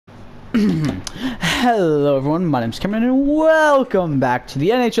Hello everyone, my name's Cameron and welcome back to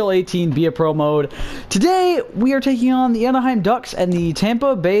the NHL 18 Be a Pro mode. Today we are taking on the Anaheim Ducks and the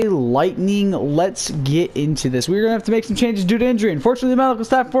Tampa Bay Lightning. Let's get into this. We're going to have to make some changes due to injury. Unfortunately, the medical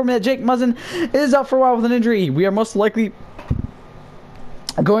staff informed me that Jake Muzzin is out for a while with an injury. We are most likely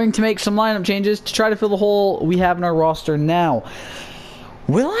going to make some lineup changes to try to fill the hole we have in our roster now.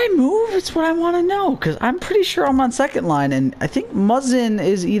 Will I move? It's what I want to know, because I'm pretty sure I'm on second line, and I think Muzzin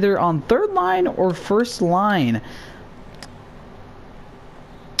is either on third line or first line.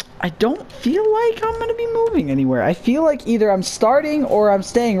 I don't feel like I'm going to be moving anywhere. I feel like either I'm starting or I'm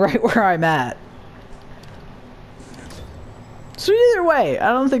staying right where I'm at. So either way,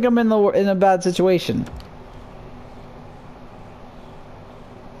 I don't think I'm in a bad situation.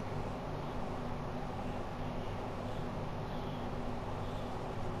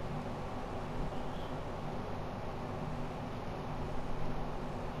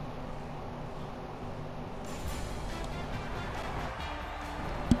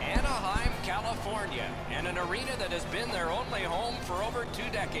 California, and an arena that has been their only home for over 2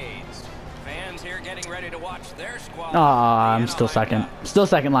 decades. Fans here getting ready to watch their squad. Aw, I'm still second. Still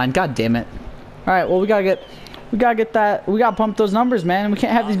second line. God damn it. Alright, well we gotta get that. We gotta pump those numbers, man. We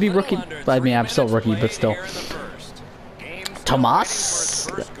can't have these be rookie. I mean, I'm still rookie, but still. Tomas?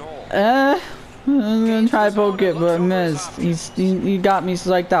 I'm gonna try to poke it, but I missed. He got me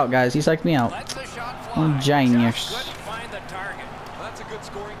psyched out, guys. He psyched me out. Oh, genius.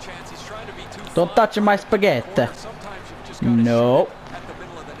 Don't touch my spaghetti. Nope.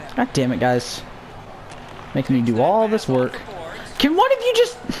 God damn it, guys. Making me do all this work. Can one of you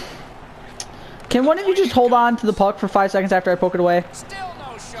just hold on to the puck for 5 seconds after I poke it away?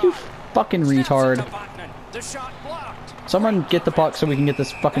 You fucking retard. Someone get the puck so we can get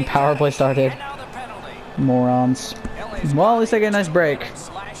this fucking power play started. Morons. Well, at least I get a nice break.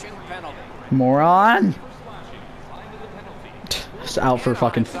 Moron. Out for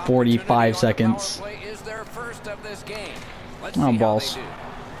fucking 45 seconds. Oh, balls.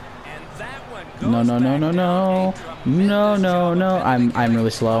 No. I'm really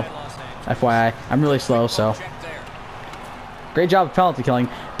slow. FYI, I'm really slow, so. Great job of penalty killing.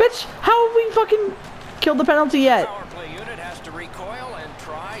 Bitch, how have we fucking killed the penalty yet?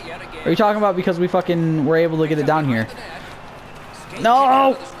 Are you talking about because we fucking were able to get it down here?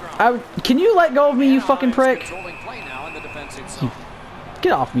 No! Can you let go of me, you fucking prick?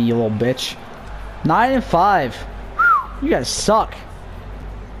 Get off me, you little bitch. 9-5. You guys suck.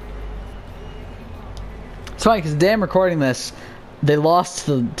 It's funny because damn recording this, they lost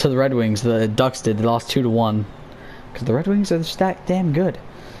to the Red Wings. The Ducks did. They lost 2-1. Because the Red Wings are just that damn good.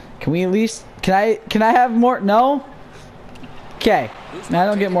 Can we at least? Can I have more? No. Okay. Now I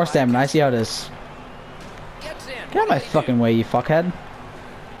don't get more stamina. I see how it is. Get out of my fucking way, you fuckhead.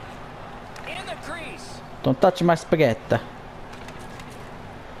 Don't touch my spaghetti.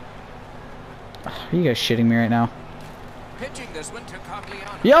 Are you guys shitting me right now?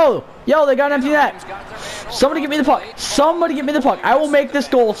 Yo, they got an empty net. Somebody get me the puck. Somebody get me the puck. I will make this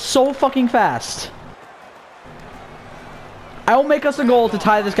goal so fucking fast. I will make us a goal to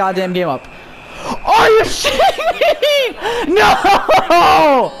tie this goddamn game up. Are you shitting me? No!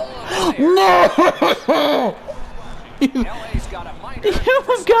 No! You've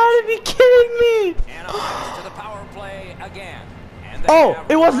got to be kidding me! Oh,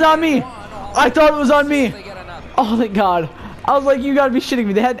 it wasn't on me! I thought it was on me! Oh, thank God. I was like, you gotta be shitting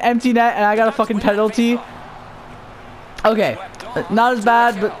me. They had an empty net and I got a fucking penalty. Okay, not as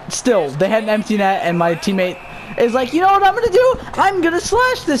bad, but still, they had an empty net and my teammate is like, you know what I'm gonna do? I'm gonna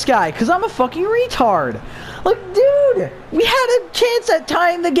slash this guy, because I'm a fucking retard. Like, dude, we had a chance at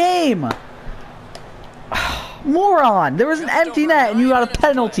tying the game. Moron, there was an empty net and you got a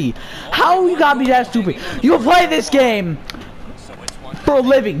penalty. How you got me that stupid? You play this game for a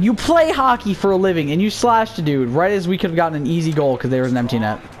living. You play hockey for a living and you slashed a dude right as we could have gotten an easy goal because there was an empty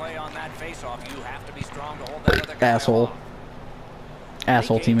net. Asshole.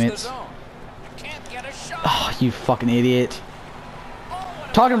 Asshole teammates. Oh, you fucking idiot.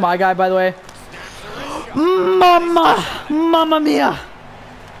 Talking to my guy, by the way. Mamma mia.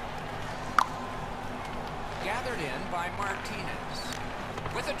 Gathered in by Martinez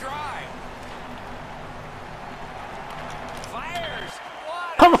with a drive. Fires.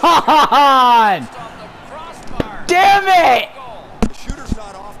 Come on! Damn it! The shooter's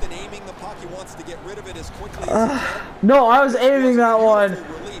not often aiming the puck. He wants to get rid of it as quickly as he can. No, I was aiming that one.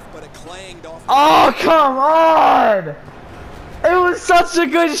 Oh, come on! It was such a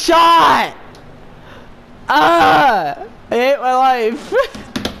good shot! I hate my life.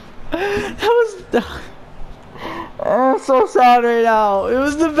 That was... Oh, I'm so sad right now. It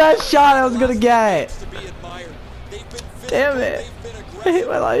was the best shot I was gonna get. To be admired. They've been physical, Damn it. they've been I hate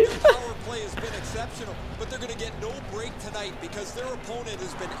my aggressive, life. their power play has been exceptional, but they're going to get no break tonight because their opponent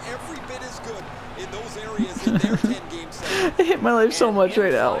has been every bit as good in those areas in their 10-game set. I hate my life so much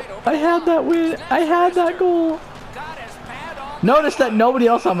right now. I had that win. I had that goal. Notice that nobody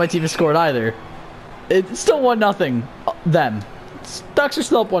else on my team has scored either. It's still 1-0. Them. Ducks are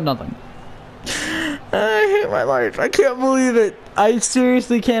still up 1-0. I hate my life. I can't believe it. I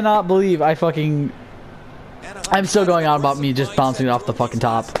seriously cannot believe I fucking... I'm still going on about me just bouncing it off the fucking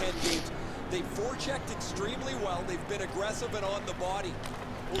top. They've forechecked extremely well. They've been aggressive and on the body.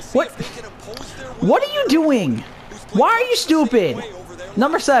 We'll see What? if they can impose their will. What are you doing? Why are you stupid?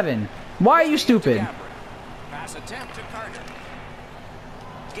 Number 7. Why are you stupid? Pass attempt to Carter.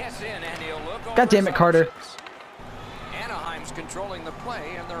 Gets in and he'll look over God damn it, Carter. options. Anaheim's controlling the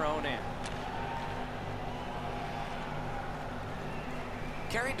play in their own end.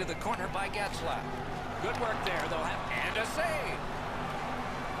 Carried to the corner by Getzlaff. Good work there. They'll have and a save.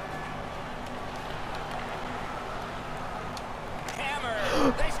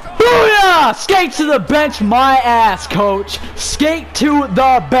 Hammer. They score. Booyah! Skate to the bench, my ass, coach. Skate to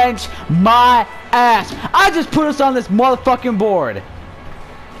the bench, my ass. I just put us on this motherfucking board.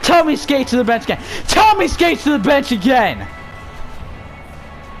 Tell me skate to the bench again. Tell me skate to the bench again.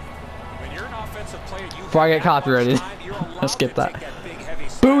 When you're an offensive player, you Before I get copyrighted. Let's skip that. big, heavy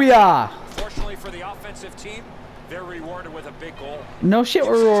step. Booyah! Fortunately for the offensive team, they're rewarded with a big goal. No shit,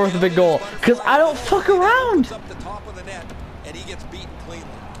 we're rolling with a big goal. Because I don't fuck around. Up the top of the net, and he gets beaten cleanly.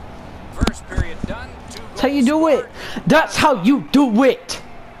 First period done. That's how you do it. That's how you do it.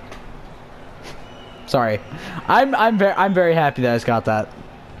 Sorry. I'm very happy that I just got that.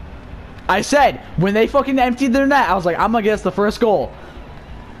 I said, when they fucking emptied their net, I was like, I'm gonna get us the first goal.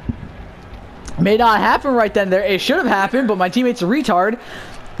 May not happen right then and there. It should have happened, but my teammate's a retard.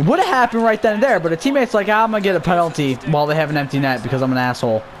 Would have happened right then and there, but a teammate's like, I'm gonna get a penalty while they have an empty net because I'm an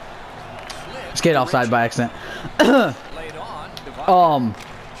asshole. Skate offside by accident. But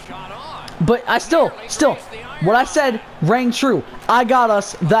I still, what I said rang true. I got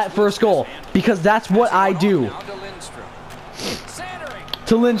us that first goal because that's what I do.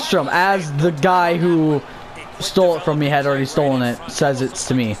 To Lindstrom, as the guy who stole it from me had already stolen it, says it's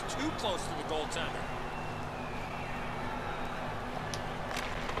to me.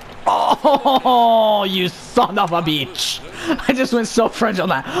 Oh, you son of a bitch! I just went so French on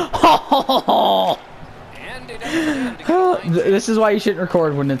that. This is why you shouldn't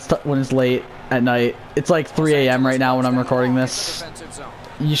record when it's late at night. It's like 3 a.m. right now when I'm recording this.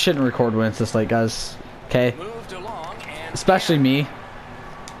 You shouldn't record when it's this late, guys. Okay? Especially me.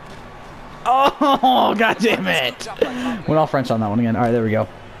 Oh, god damn it! Went all French on that one again. Alright, there we go.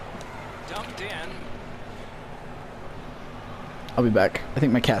 I'll be back. I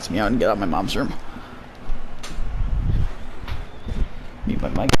think my cat's meowing and get out of my mom's room. Mute my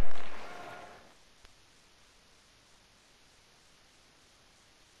mic.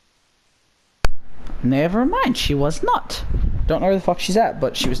 Never mind, she was not. Don't know where the fuck she's at,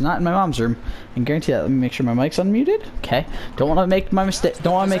 but she was not in my mom's room. And guarantee that. Let me make sure my mic's unmuted. Okay. Don't want to make my mistake.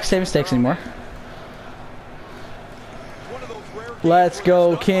 Don't want to make same mistakes anymore. Let's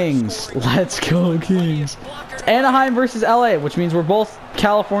go Kings. Let's go Kings. It's Anaheim versus LA, which means we're both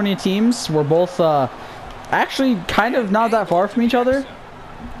California teams. We're both actually kind of not that far from each other.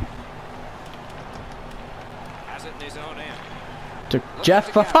 To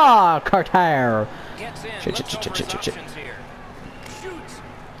Jeff Carter. Shit.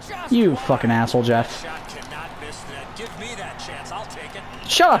 You fucking asshole, Jeff.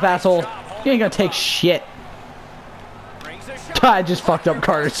 Shut up, asshole. You ain't gonna take shit. I just fucked up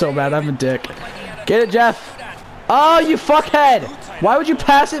Carter so bad. I'm a dick. Get it, Jeff. Oh, you fuckhead. Why would you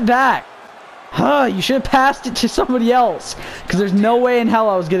pass it back? Huh, you should have passed it to somebody else. Because there's no way in hell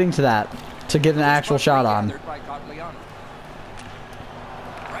I was getting to that. To get an actual shot on.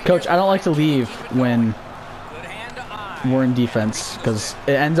 Coach, I don't like to leave when we're in defense. Because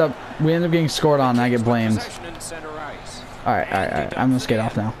we end up getting scored on and I get blamed. Alright. I'm going to skate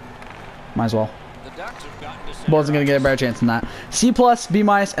off now. Might as well. Wasn't gonna get a better chance than that. C+, B-,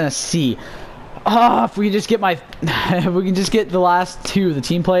 and a C. If we can just get if we can just get the last two, the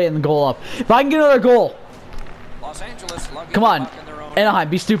team play and the goal up. If I can get another goal. Come on, Anaheim,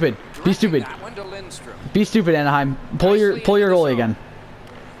 be stupid. Be stupid. Be stupid, Anaheim. Pull your goalie again.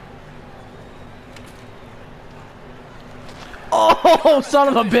 Oh, son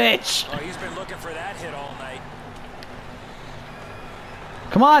of a bitch! Oh, he's been looking for that hit all night.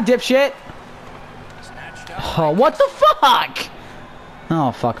 Come on, dipshit! Oh, what the fuck?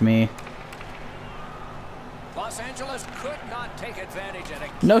 Oh, fuck me. Los Angeles could not take advantage at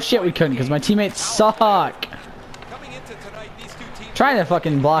a No shit, we couldn't, because my teammates suck. Trying to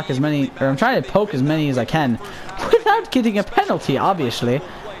fucking block as many, or I'm trying to poke as many as I can without getting a penalty, obviously.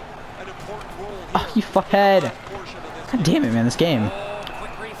 Oh, you fuckhead. God damn it, man, this game.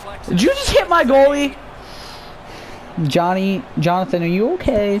 Did you just hit my goalie? Jonathan, are you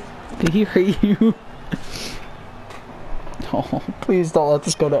okay? Did he hurt you? Oh, please don't let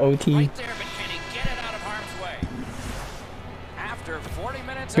this go to OT. right there, but can he get it out of harm's way? After 40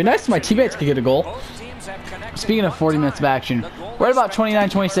 minutes It'd be nice if my teammates could get a goal. both teams have connected Speaking of 40 minutes of action, we're at about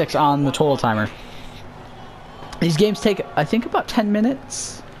 29-26 on the total timer. These games take, I think, about 10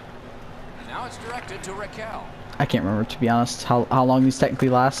 minutes. Now it's directed to Raquel. I can't remember, to be honest, how long these technically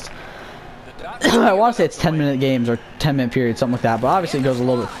last. The Ducks I want to say it's 10-minute games or 10-minute period, something like that, but obviously it goes a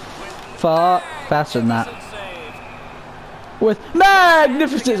little bit faster than that. With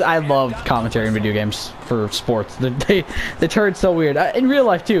magnificent, I love commentary in video games for sports. They turn so weird. In real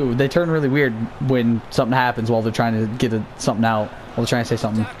life too, they turn really weird when something happens while they're trying to get something out, while they're trying to say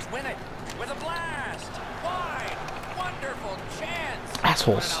something. Ducks win it with a blast. Wide, wonderful chance.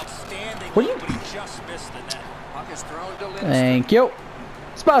 Assholes. Outstanding. What are you? But he just missed the net. Puck is thrown to Lindstrom. Thank you.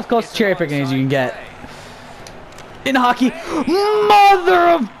 It's about as close to cherry picking as you can get in hockey. Mother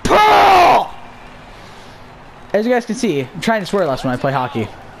of pearl! As you guys can see, I'm trying to swear less when I play hockey.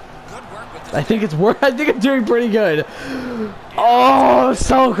 I think it's I think I'm doing pretty good. Oh,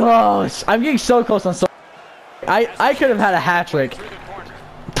 so close! I'm getting so close on so. I could have had a hat trick,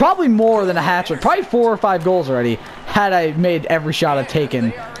 probably more than a hat trick, probably 4 or 5 goals already, had I made every shot I've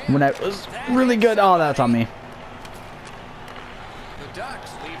taken when I was really good. Oh, that's on me. The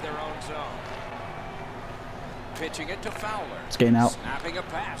Ducks leave their own zone. Pitching it to Fowler. It's getting out. Snapping a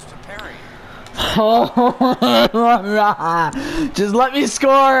pass to Perry. Just let me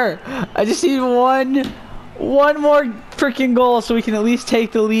score. I just need one more freaking goal so we can at least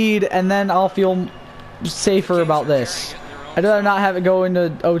take the lead, and then I'll feel safer about this. I'd rather not have it go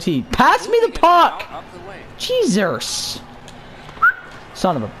into OT. Pass me the puck. Jesus.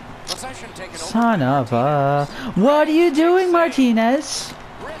 Son of a. What are you doing, Martinez?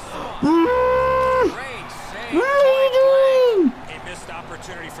 What are you doing? A missed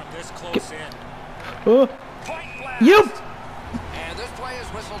opportunity from this close in. You. And this play is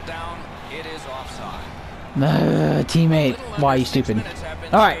whistled down. It is offside. Teammate, why are you stupid?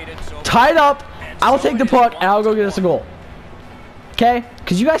 Alright, tied up. I'll take the puck and I'll go get us a goal. Okay?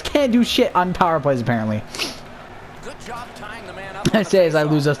 Because you guys can't do shit on power plays apparently. Good job tying the man up. I say as I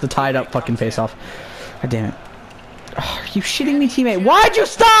lose us the tied up fucking face off. God damn it. Oh, are you shitting me, teammate? Why'd you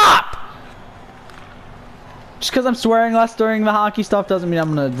stop? Just because I'm swearing less during the hockey stuff doesn't mean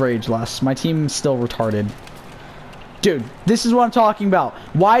I'm gonna rage less. My team's still retarded. Dude, this is what I'm talking about.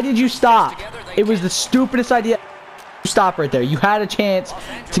 Why did you stop? It was the stupidest idea. Stop right there. You had a chance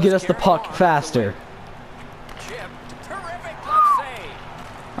to get us the puck faster.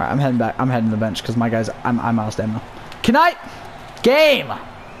 Alright, I'm heading back. I'm heading to the bench because my guys, I'm out of stamina. Can I? Game!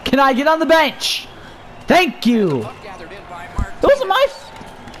 Can I get on the bench? Thank you! Those are my...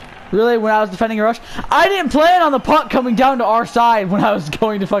 Really? When I was defending a rush? I didn't plan on the puck coming down to our side when I was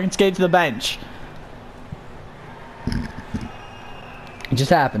going to fucking skate to the bench. It just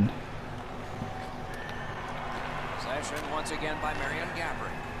happened. Possession once again by Marion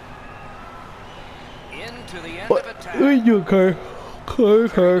Gabrick. Into the end of attack.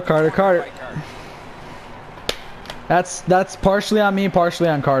 Carter. That's partially on me, partially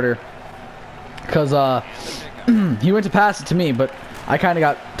on Carter. Because he went to pass it to me, but I kind of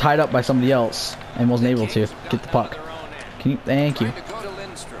got tied up by somebody else and wasn't able to get the puck. Can you? Thank you.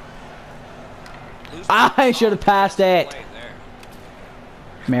 I should have passed it.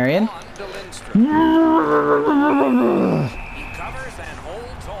 Marion.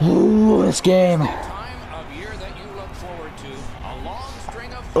 Ooh, this game.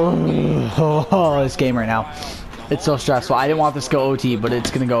 Oh, this game right now. It's so stressful. I didn't want this to go OT, but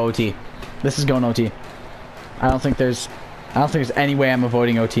it's gonna go OT. This is going OT. I don't think there's any way I'm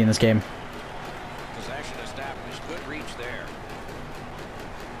avoiding OT in this game. Possession established. Good reach there.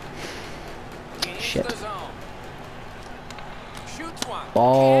 Shit.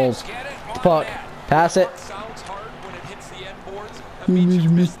 Balls. Puck. Pass it.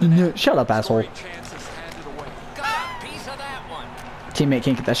 Shut up, asshole. Teammate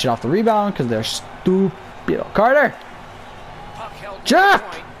can't get that shit off the rebound because they're stupid. Carter!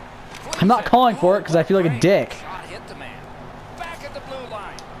 Jack! I'm not calling for it because I feel like a dick.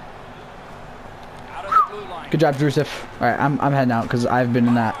 Good job, Drusif. Alright, I'm heading out because I've been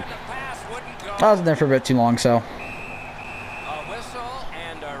in that. I was in there for a bit too long, so.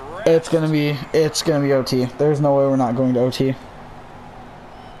 It's gonna be OT. There's no way we're not going to OT.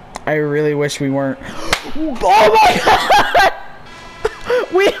 I really wish we weren't. Oh my god!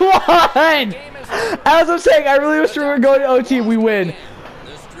 We won! As I'm saying, I really wish we were going to OT. We win.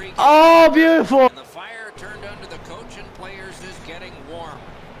 Oh, beautiful! The fire turned under the coach and players is getting warm.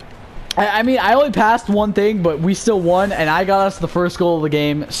 I mean, I only passed one thing, but we still won, and I got us the first goal of the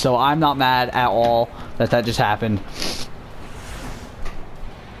game, so I'm not mad at all that just happened.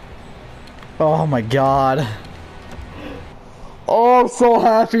 Oh my god. Oh, I'm so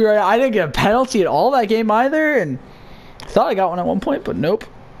happy right now. I didn't get a penalty at all that game either, and I thought I got one at one point, but nope.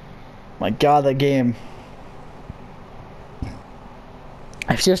 My god, that game.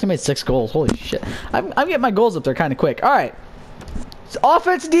 I seriously made 6 goals. Holy shit. I'm getting my goals up there kind of quick. All right. So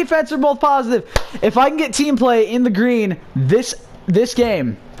offense and defense are both positive. If I can get team play in the green this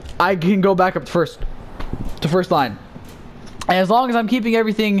game, I can go back up to first line. And as long as I'm keeping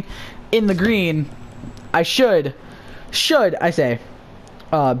everything in the green, I should I say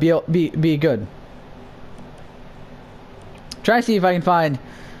be good. Try to see if I can find.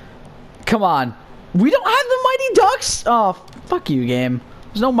 Come on, we don't have the Mighty Ducks. Oh, fuck you, game.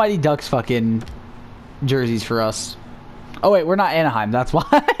 There's no Mighty Ducks fucking jerseys for us. Oh wait, we're not Anaheim. That's why.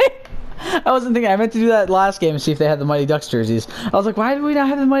 I wasn't thinking. I meant to do that last game and see if they had the Mighty Ducks jerseys. I was like, why do we not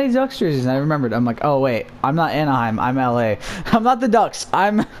have the Mighty Ducks jerseys? And I remembered. I'm like, oh wait, I'm not Anaheim. I'm LA. I'm not the Ducks.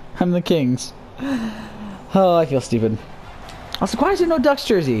 I'm the Kings. Oh, I feel stupid. I was like, why is there no Ducks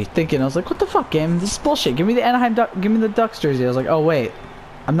jersey? Thinking, I was like, what the fuck, game? This is bullshit. Give me the Anaheim Duck. Give me the Ducks jersey. I was like, oh wait,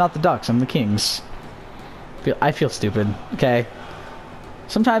 I'm not the Ducks. I'm the Kings. I feel stupid. Okay.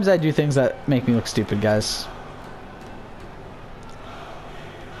 Sometimes I do things that make me look stupid, guys.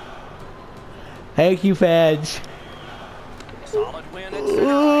 Thank you, fans. Solid win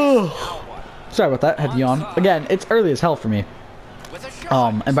at Sorry about that. Had to yawn. Again, it's early as hell for me.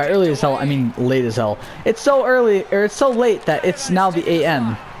 And by early as hell, I mean late as hell. It's so early, or it's so late that it's now the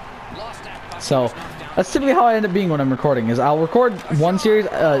AM. So that's typically how I end up being when I'm recording. Is I'll record one series.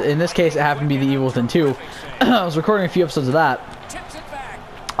 In this case, it happened to be The Evil Within 2. I was recording a few episodes of that.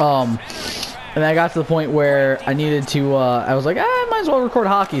 And then I got to the point where I needed to. I was like, I might as well record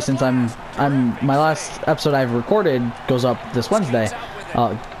hockey since my last episode I've recorded goes up this Wednesday,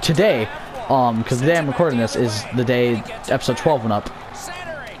 today. Because the day I'm recording this is the day episode 12 went up.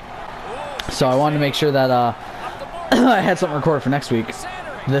 So I wanted to make sure that I had something recorded for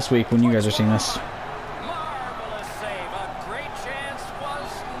this week when you guys are seeing this. Marvelous save. A great chance was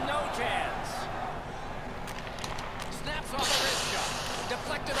no chance. Snaps off the wrist shot.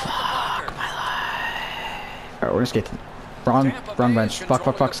 Deflected off the blocker. Alright, we're gonna skate to the wrong bench.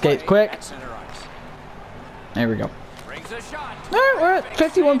 Fuck, skate quick. There we go. Alright, we're at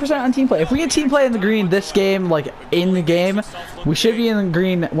 51% on team play. If we get team play in the green this game, like in the game, we should be in the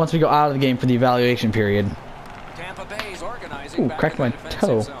green once we go out of the game for the evaluation period. Ooh, cracked my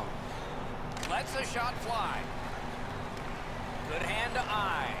toe. Lets the shot fly. Good hand to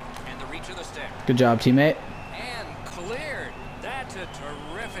eye and the reach of the stick. Good job, teammate. And cleared. That's a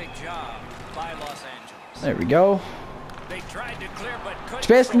terrific job by Los Angeles. There we go. They tried to clear, but couldn't. Which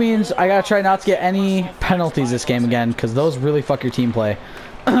basically means I gotta try not to get any penalties this game again, because those really fuck your team play.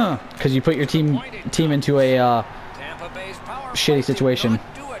 Because you put your team into a shitty situation.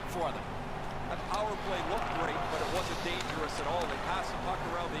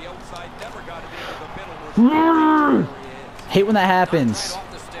 Hate when that happens.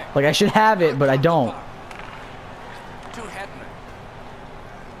 Like I should have it, but I don't.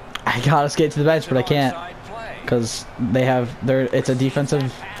 I gotta skate to the bench, but I can't because they have it's a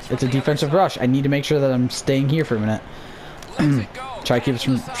defensive rush. I need to make sure that I'm staying here for a minute. try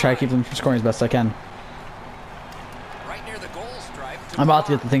to keep them from scoring as best I can. I'm about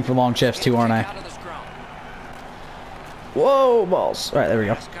to get the thing for long shifts too, aren't I? Whoa, balls! All right, there we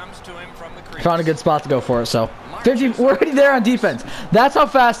go. Found a good spot to go for it. So 50, we're already there on defense. That's how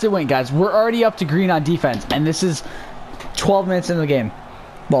fast it went, guys. We're already up to green on defense, and this is 12 minutes into the game.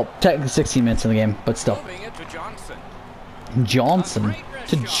 Well, technically 16 minutes in the game, but still. Johnson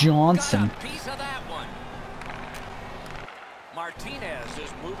to Johnson. Martinez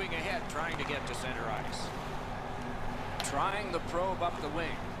is moving ahead, trying to get to center ice. Trying the probe up the wing.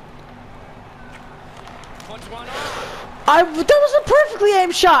 Puts one on. That was a perfectly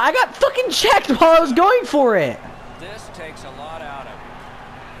aimed shot. I got fucking checked while I was going for it. This takes a lot out of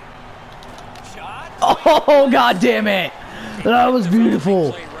it. Shot. Oh, god damn it. That was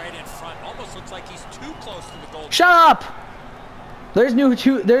beautiful. Shut up. There's no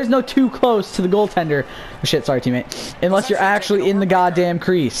too close to the goaltender. Oh, shit, sorry teammate. Unless you're actually in the goddamn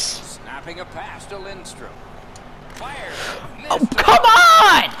crease. Snapping a pass to Lindstrom. Oh, come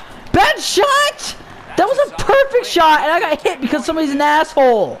on! Bad shot! That was a perfect shot, and I got hit because somebody's an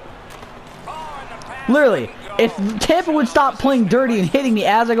asshole. Literally, if Tampa would stop playing dirty and hitting me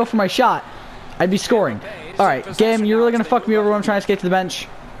as I go for my shot, I'd be scoring. All right, game, you're really gonna fuck me over when I'm trying to skate to the bench.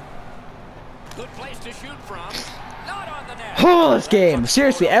 Good place to shoot from. Not on the net. Oh, this game.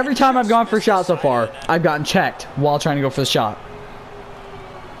 Seriously, every time I've gone for a shot so far, I've gotten checked while trying to go for the shot.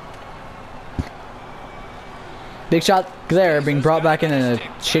 Big shot there, being brought back in a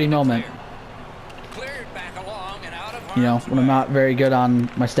shitty moment. Cleared back along and out of You know, when I'm not very good on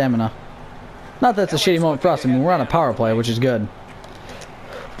my stamina. Not that it's a shitty moment for us. I mean, we're on a power play, which is good.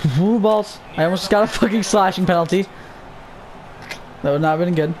 Woo, balls. I almost got a fucking slashing penalty. That would not have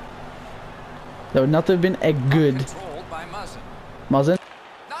been good. That would not have been a good. controlled by Muzzin. Muzzin?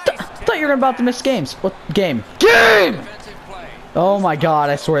 Nice I thought you were about to miss games. What game? Game! defensive play. Oh my god,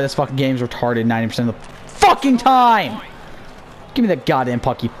 I swear this fucking game's retarded 90% of the fucking time! Give me that goddamn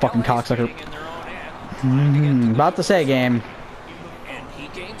puck, you fucking cocksucker. In their own end. About to say, game. And he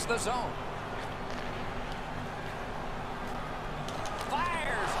gains the zone.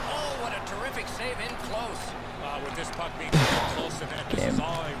 Fires! Oh, what a terrific save in close. With this puck being so close to that, this is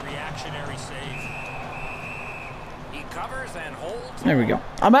all a reactionary save. He covers and holds. There we go.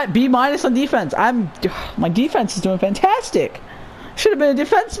 I'm at B- on defense. My defense is doing fantastic. Should have been a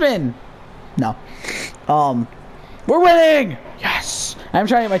defenseman. No. We're winning! Yes! I'm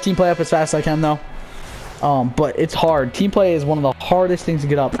trying to get my team play up as fast as I can, though. But it's hard. Team play is one of the hardest things to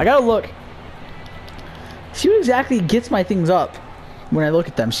get up. I gotta look. See what exactly gets my things up when I look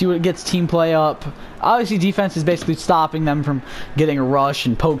at them. See what gets team play up. Obviously, defense is basically stopping them from getting a rush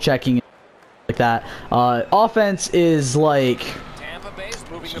and poke checking and like that. Offense is like Tampa Bay's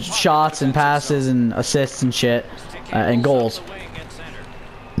moving the puck shots and passes and assists and shit, and goals.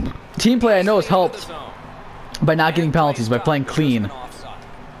 Team play I know is helped by not getting penalties, by playing clean,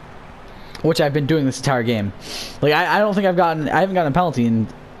 which I've been doing this entire game. Like I don't think I haven't gotten a penalty in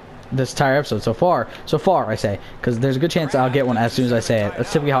this entire episode so far. So far, I say, because there's a good chance I'll get one as soon as I say it.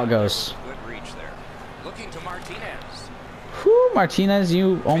 That's typically how it goes. Good reach there. Looking to Martinez. Whew, Martinez,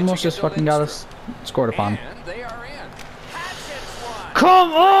 you almost just fucking got us scored upon. And they are in. Hatchets one.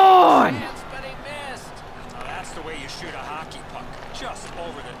 Come on! Chance, but he missed. Now that's the way you shoot a hockey puck, just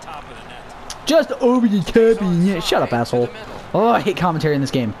over the top of the net. Just over the top of the net. Shut up, asshole. Oh, I hate commentary in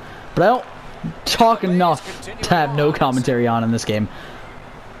this game, but I don't talk enough to have no commentary on in this game.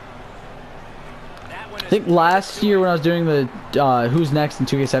 I think last year when I was doing the Who's Next in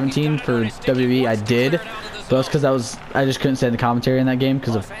 2K17 for WWE, I did, but that's because I just couldn't stand the commentary in that game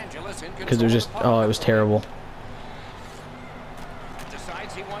because it was just it was terrible.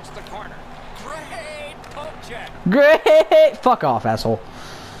 Decides he wants the corner. Great poke check. Great! Fuck off, asshole.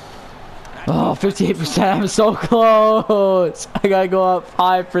 Oh, 58%. I'm so close. I gotta go up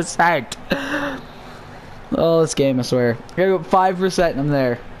 5%. Oh, this game, I swear. I gotta go up 5% and I'm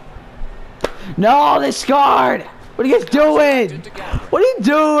there. No, they scored! What are you guys doing? What are you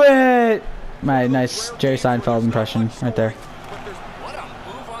doing? My nice Jerry Seinfeld impression right there. What a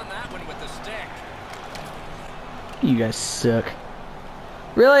move on that one with the stick. You guys suck.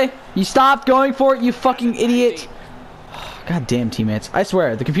 Really? You stopped going for it, you fucking idiot? God damn teammates. I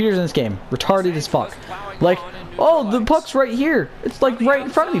swear, the computers in this game, retarded as fuck. Like, oh, the puck's right here. It's like right in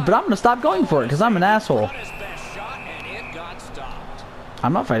front of me, but I'm gonna stop going for it because I'm an asshole. His best shot and it got stopped.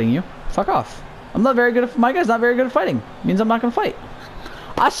 I'm not fighting you. Fuck off. I'm not very good at, my guy's not very good at fighting. Means I'm not gonna fight.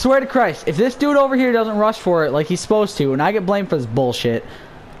 I swear to Christ, if this dude over here doesn't rush for it like he's supposed to, and I get blamed for this bullshit.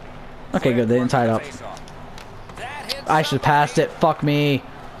 Okay, good, they didn't tie it up. I should have passed it. Fuck me.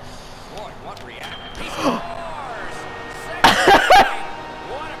 Boy, what reaction. He scores! Second inning.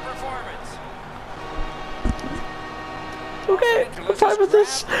 What a performance. Okay, I'm fine with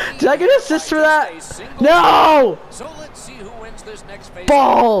this. Did I get an assist for that? No! So let's see who wins this next phase.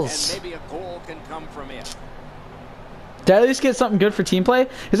 Balls! And maybe a goal can come from it. Did I at least get something good for team play?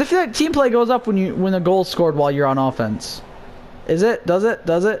 Because I feel like team play goes up when a goal's scored while you're on offense. Is it? Does it?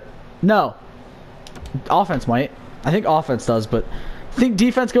 Does it? No. Offense might. I think offense does, but I think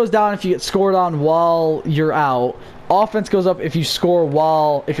defense goes down if you get scored on while you're out. Offense goes up if you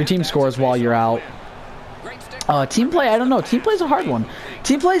score if your team scores while you're out. Team play, I don't know. Team play is a hard one.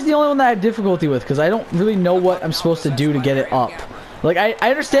 Team play is the only one that I have difficulty with because I don't really know what I'm supposed to do to get it up. Like, I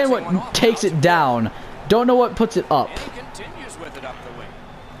understand what takes it down. Don't know what puts it up. And he continues with it up the wing.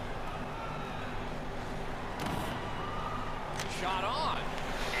 Shot on.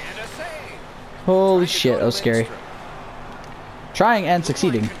 And a save. Holy shit, that was scary. Trying and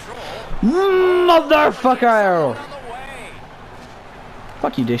succeeding. Motherfucker!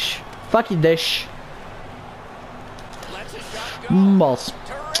 Fuck you, Dish. Fuck you, Dish. Lets a shot go. Balls.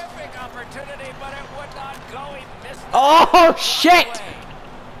 Terrific Oh, shit!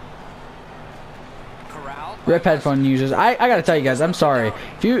 Corralled by Rip headphone users. I gotta tell you guys, I'm sorry.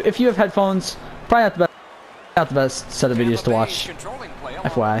 If you have headphones, probably not the best set of videos to watch. controlling play along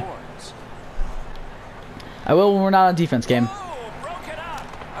FYI. the boards. I will when we're not on defense game. Oh, broke it up.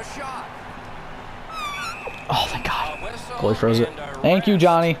 A shot. Oh, thank God. A whistle Goalie froze it. and a Thank you, rest.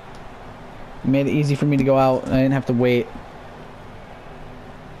 Johnny. You made it easy for me to go out. I didn't have to wait.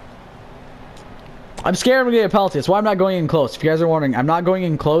 I'm scared I'm going to get a penalty. That's why I'm not going in close. If you guys are wondering, I'm not going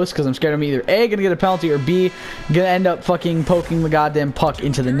in close because I'm scared I'm either A, going to get a penalty, or B, going to end up fucking poking the goddamn puck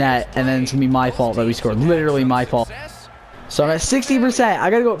into the net, and then it's going to be my fault that we scored. Literally my fault. So I'm at 60%.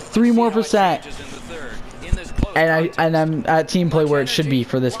 I got to go up 3 more percent. And I'm at team play where it should be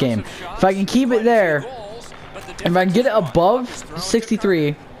for this game. If I can keep it there, if I can get it above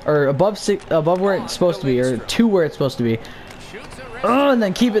 63, or above where it's supposed to be, or to where it's supposed to be, and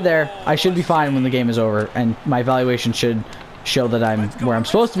then keep it there, I should be fine when the game is over, and my evaluation should show that I'm where I'm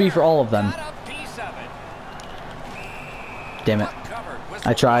supposed to be for all of them. Damn it.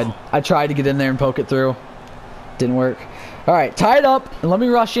 I tried to get in there and poke it through. Didn't work. Alright, tie it up, and let me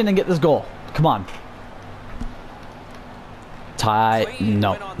rush in and get this goal. Come on.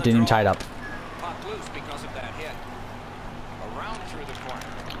 No, didn't even tie it up.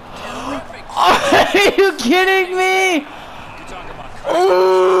 Are you kidding me?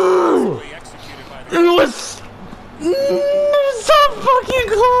 Ooh! It was so fucking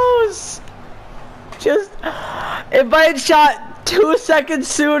close. Just if I had shot 2 seconds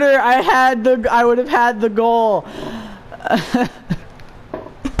sooner, I would have had the goal. I'm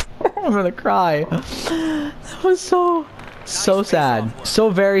gonna cry. That was so sad, so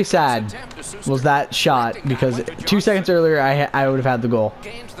very sad. Was that shot because 2 seconds earlier I would have had the goal.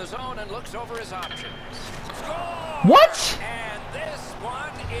 Gains the zone and looks over his options. Score! What? And this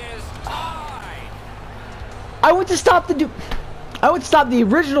one is tied. I went to stop the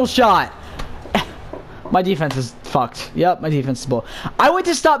original shot. My defense is fucked. Yep, my defense is bull. I went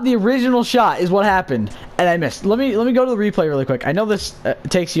to stop the original shot is what happened, and I missed. Let me go to the replay really quick. I know this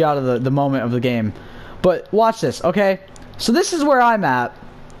takes you out of the moment of the game, but watch this, okay? So this is where I'm at.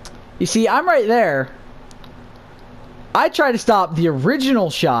 You see, I'm right there. I tried to stop the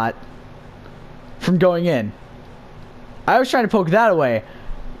original shot from going in. I was trying to poke that away.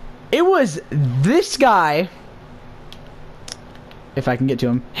 It was this guy, if I can get to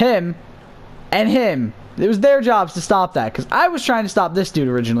him, him, and him. It was their jobs to stop that, because I was trying to stop this dude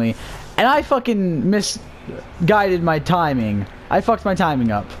originally, and I fucking misguided my timing. I fucked my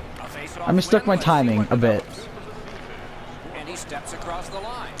timing up. I mistook my timing a bit. And he steps across the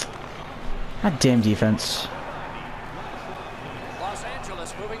line. God damn defense. Los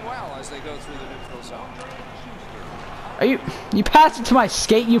Angeles moving well as they go through the neutral zone. Are you passed it to my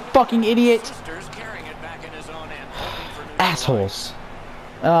skate, you fucking idiot? Sisters carrying it back in his own end, hoping for neutral. Assholes.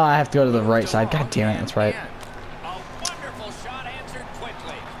 Oh, I have to go to the right side. God damn it, that's right. A wonderful shot answered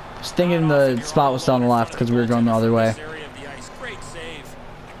quickly. I was thinking the spot was still on the left because we were going the other way.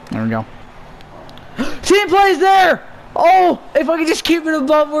 There we go. Team plays there! Oh, if I could just keep it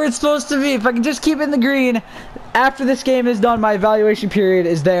above where it's supposed to be. If I can just keep it in the green. After this game is done, my evaluation period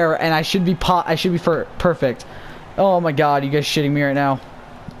is there, and I should be perfect. Oh my god, you guys shitting me right now.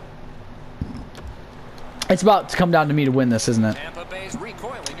 It's about to come down to me to win this, isn't it? Tampa Bay's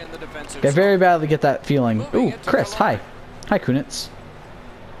recoiling in the defensive I very zone. badly get that feeling. Ooh, Chris, hi. Hi, Kunitz.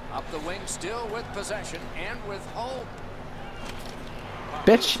 Up the wing still with possession and with hope.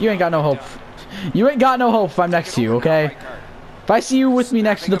 Bitch, you ain't got no hope. You ain't got no hope if I'm next to you, okay? If I see you with me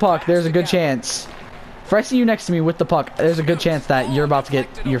next to the puck, there's a good chance. If I see you next to me with the puck, there's a good chance that you're about to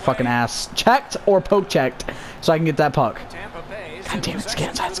get your fucking ass checked or poke checked so I can get that puck. God damn it,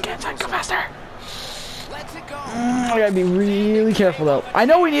 scan side, go faster. I gotta be really careful though. I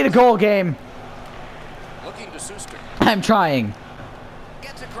know we need a goal game. I'm trying.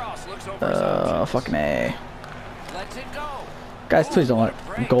 Fucking A. Guys, please don't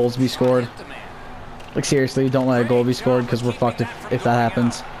let goals be scored. Like seriously, don't let a goal be scored because we're fucked if that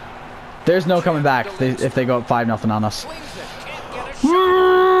happens. There's no coming back if they go up 5-0 on us. Held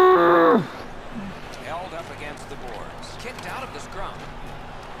up against the boards. Kicked out of the scrum.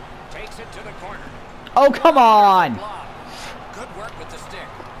 Takes it to the corner. Oh, come on! Good work with the stick.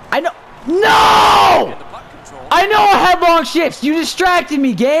 I know. No! I know I have long shifts. You distracted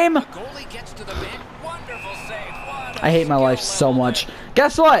me, game. Goalie gets to the bin. Wonderful save. I hate my life so much.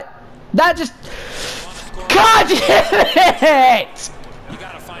 Guess what? That just... God damn it!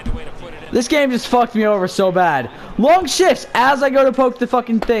 This game just fucked me over so bad. Long shifts. As I go to poke the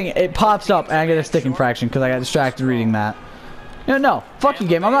fucking thing, it pops up and I get a stick infraction because I got distracted reading that. No, fuck you,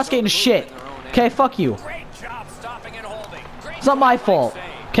 game. I'm not skating to shit. Okay, fuck you. It's not my fault.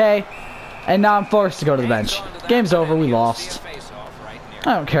 Okay? And now I'm forced to go to the bench. Game's over. We lost.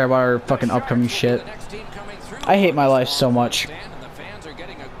 I don't care about our fucking upcoming shit. I hate my life so much.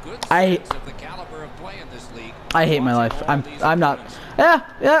 I hate my life. I'm not.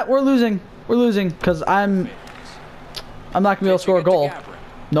 Yeah, we're losing. We're losing because I'm not gonna be able to score a goal.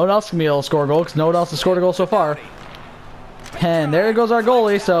 No one else can be able to score a goal because no one else has scored a goal so far. And there goes our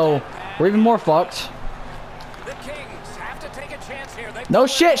goalie, so we're even more fucked. No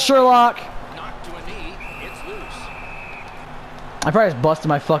shit, Sherlock. I probably just busted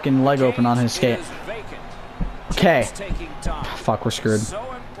my fucking leg open on his skate. Okay. Fuck, we're screwed. So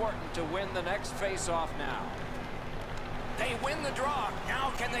important to win the next face-off now. They win the draw.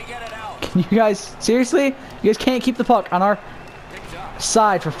 Now can they get it out? Can you guys, seriously? You guys can't keep the puck on our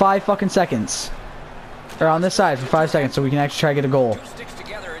side for 5 fucking seconds. Or on this side for 5 seconds so we can actually try to get a goal.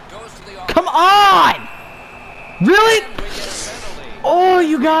 Come on! Really? Oh,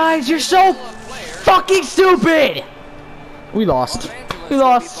 you guys, you're so fucking stupid! We lost. We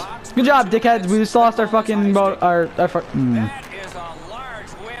lost. Good job, dickheads. We just lost our fucking our That is a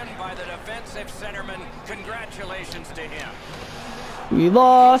large win by the defensive centerman. Congratulations to him. We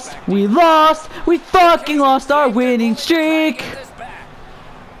lost. We lost. We fucking lost our winning streak.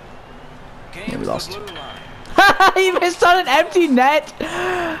 Yeah, we lost. You missed on an empty net.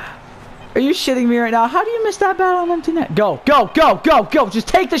 Are you shitting me right now? How do you miss that bad on an empty net? Go, go, go, go, go. Just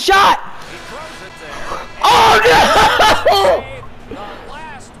take the shot. Oh no! The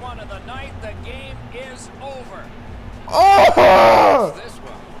last one of the night. The game is over. Oh!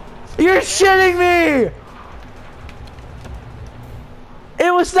 You're shitting me!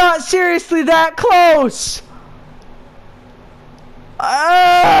 It was not seriously that close!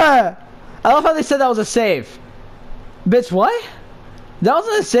 I love how they said that was a save. Bitch, what? That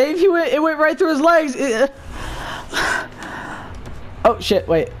wasn't a save. It went right through his legs. Oh shit!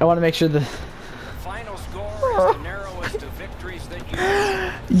 Wait, I want to make sure the Final score is the narrowest of victories that you.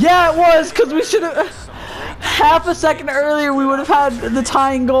 Yeah, it was, because we should have. Half a second earlier, we would have had the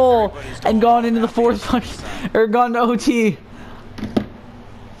tying goal and gone into the fourth fucking, or gone to OT.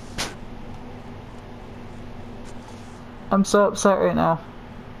 I'm so upset right now.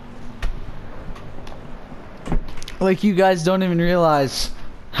 Like, you guys don't even realize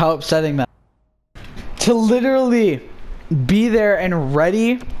how upsetting that is. To literally be there and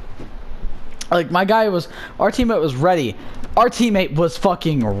ready. Like, my guy was, our teammate was ready. Our teammate was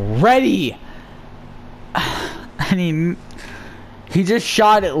fucking ready. And he just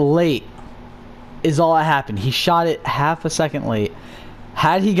shot it late is all that happened. He shot it half a second late.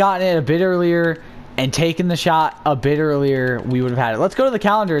 Had he gotten it a bit earlier and taken the shot a bit earlier, we would have had it. Let's go to the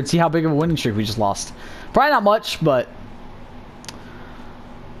calendar and see how big of a winning streak we just lost. Probably not much, but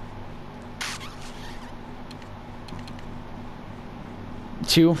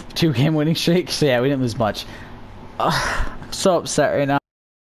two game winning streak. So yeah, we didn't lose much. I'm so upset right now.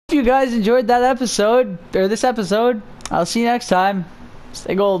 If you guys enjoyed that episode, or this episode, I'll see you next time.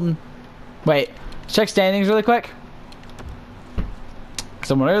 Stay golden. Wait, let's check standings really quick.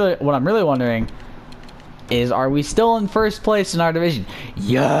 So what I'm really wondering is, are we still in first place in our division?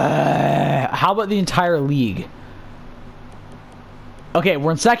 Yeah. How about the entire league? Okay,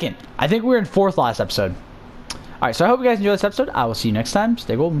 we're in second. I think we were in fourth last episode. Alright, so I hope you guys enjoyed this episode. I will see you next time.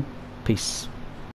 Stay golden. Peace.